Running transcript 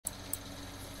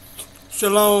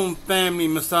Shalom, family,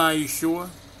 Messiah Yahshua.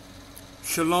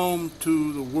 Shalom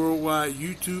to the worldwide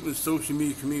YouTube and social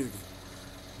media community.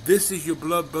 This is your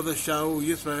beloved brother SHA'UL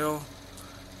Yisrael,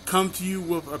 come to you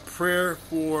with a prayer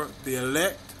for the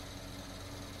elect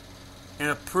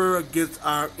and a prayer against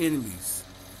our enemies,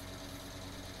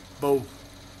 both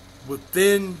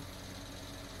within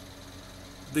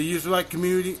the Israelite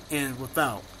community and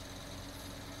without.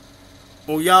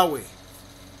 O Yahweh,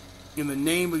 in the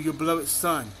name of your beloved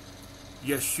Son,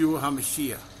 Yahshua Ha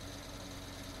MessiYAH,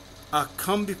 I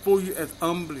come before you as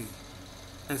humbly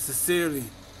and sincerely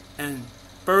and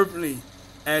fervently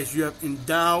as you have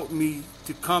endowed me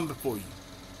to come before you.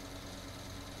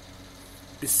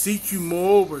 Beseech you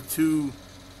moreover to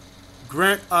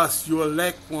grant us, your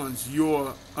elect ones,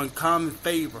 your uncommon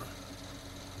favor,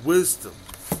 wisdom,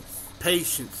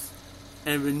 patience,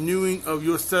 and renewing of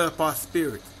your set-apart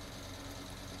spirit.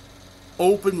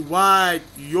 Open wide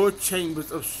your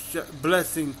chambers of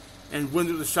blessing and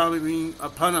windows of shalom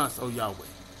upon us, O Yahweh.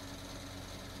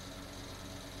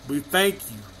 We thank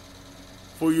you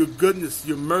for your goodness,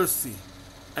 your mercy,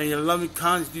 and your loving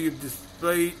kindness you have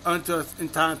displayed unto us in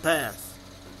time past.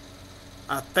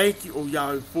 I thank you, O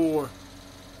Yahweh, for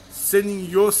sending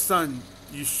your Son,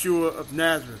 Yahshua of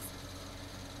Nazareth,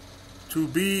 to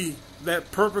be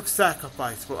that perfect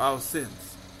sacrifice for our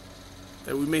sins,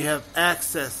 that we may have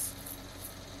access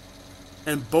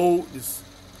and boldness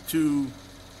to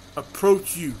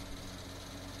approach you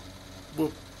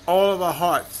with all of our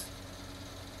hearts,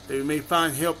 that we may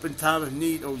find help in time of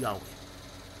need, O Yahweh.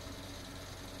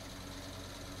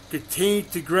 Continue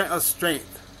to grant us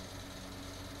strength,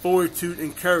 fortitude,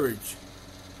 and courage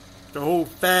to hold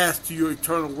fast to your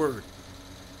eternal word.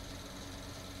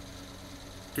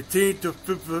 Continue to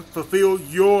fulfill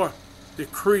your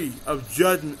decree of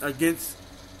judgment against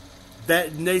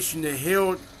that nation that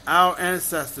held our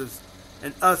ancestors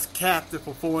and us captive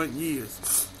for 400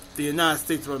 years, the United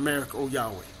States of America, O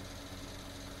Yahweh.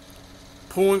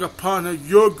 Pouring upon her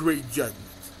your great judgment,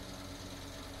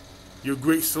 your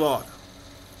great slaughter.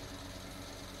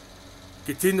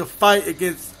 Continue to fight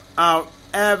against our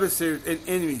adversaries and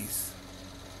enemies,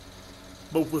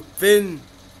 both within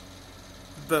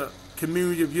the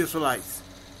community of Israelites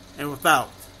and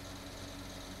without.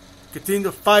 Continue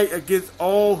to fight against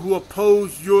all who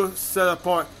oppose your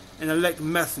set-apart and elect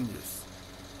messengers.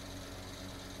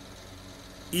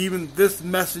 Even this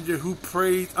messenger who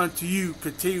prays unto you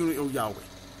continually, O Yahweh.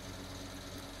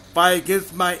 Fight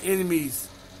against my enemies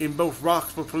in both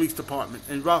Roxboro Police Department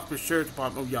and Roxboro Sheriff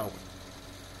Department, O Yahweh.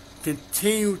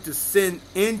 Continue to send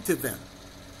into them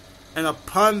and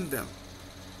upon them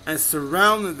and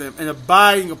surrounding them and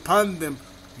abiding upon them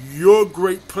your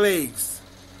great plagues,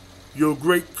 your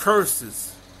great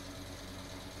curses,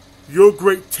 your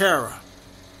great terror,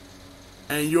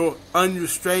 and your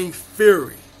unrestrained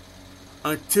fury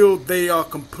until they are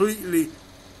completely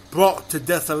brought to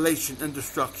desolation and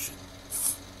destruction.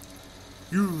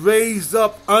 You raise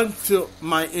up unto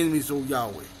my enemies, O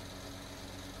Yahweh,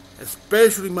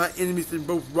 especially my enemies in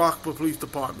both Roxboro Police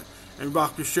Department and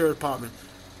Roxboro Sheriff Department,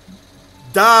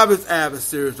 divers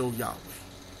adversaries, O Yahweh.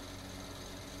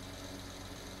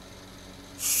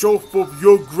 Show forth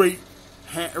your great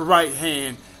right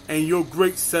hand and your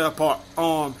great set-apart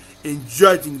arm in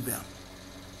judging them,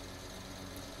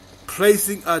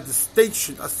 placing a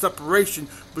distinction, a separation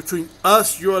between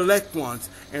us, your elect ones,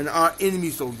 and our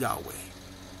enemies, O Yahweh.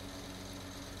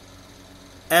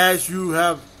 As you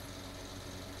have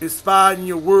inspired in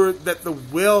your word that the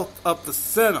wealth of the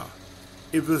sinner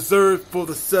is reserved for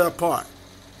the set-apart.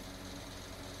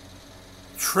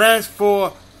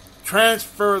 Transfer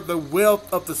the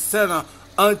wealth of the sinner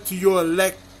unto your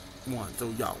elect ones, O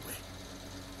Yahweh.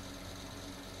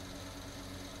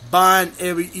 Bind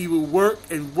every evil work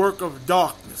and work of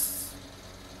darkness,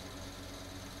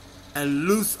 and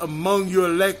loose among your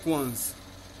elect ones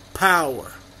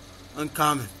power,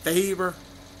 uncommon favor,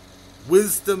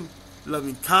 wisdom,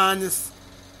 loving kindness,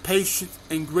 patience,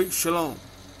 and great shalom.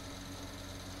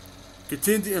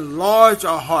 Continue to enlarge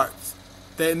our hearts,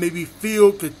 that it may be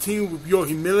filled continually with your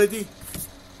humility,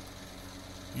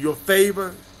 your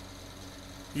favor,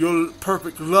 your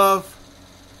perfect love,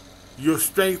 your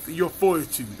strength, your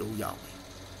fortitude, O Yahweh.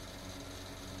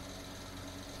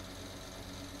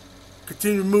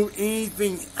 Continue to remove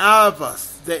anything out of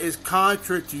us that is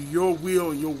contrary to your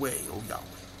will and your way, O Yahweh.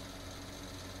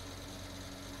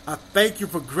 I thank you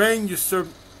for granting your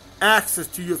servant access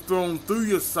to your throne through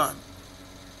your Son,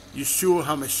 Yahshua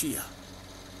Ha MessiYAH.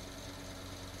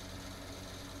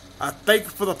 I thank you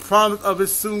for the promise of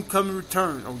his soon coming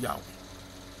return, O Yahweh.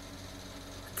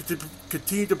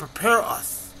 Continue to prepare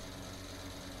us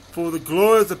for the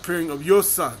glorious appearing of your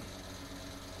Son,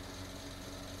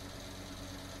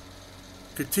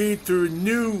 Continue to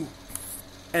renew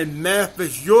and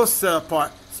manifest your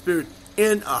set-apart spirit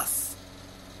in us,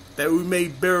 that we may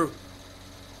bear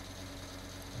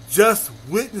just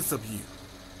witness of you,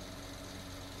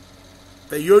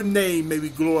 that your name may be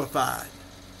glorified,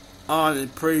 honored,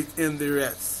 and praised in the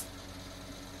rest.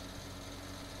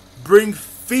 Bring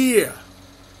fear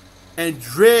and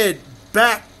dread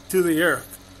back to the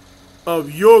earth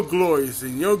of your glorious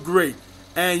and your great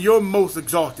and your most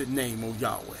exalted name, O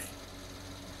Yahweh.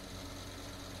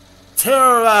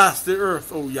 Terrorize the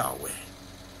earth, O Yahweh,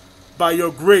 by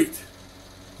your great,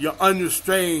 your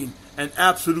unrestrained, and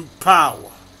absolute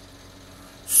power.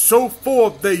 Show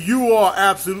forth that you are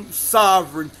absolute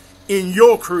sovereign in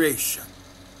your creation.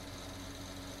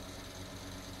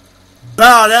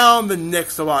 Bow down the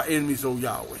necks of our enemies, O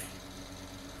Yahweh.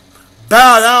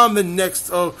 Bow down the necks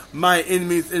of my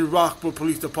enemies in Roxboro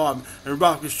Police Department and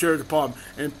Roxboro Sheriff Department,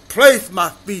 and place my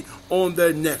feet on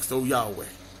their necks, O Yahweh.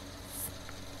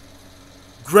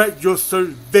 Grant your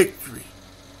servant victory,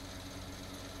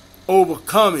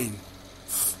 overcoming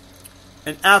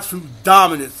and absolute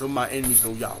dominance of my enemies,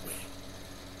 O Yahweh.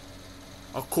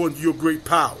 According to your great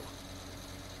power,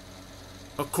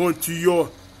 according to your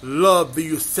love that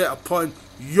you set upon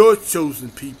your chosen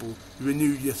people,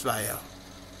 renew Yisrael.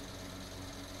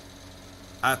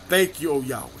 I thank you, O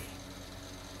Yahweh.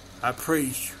 I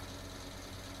praise you.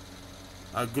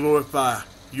 I glorify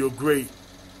your great,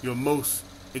 your most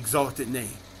exalted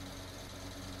name.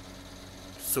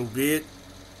 So be it,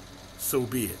 so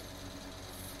be it.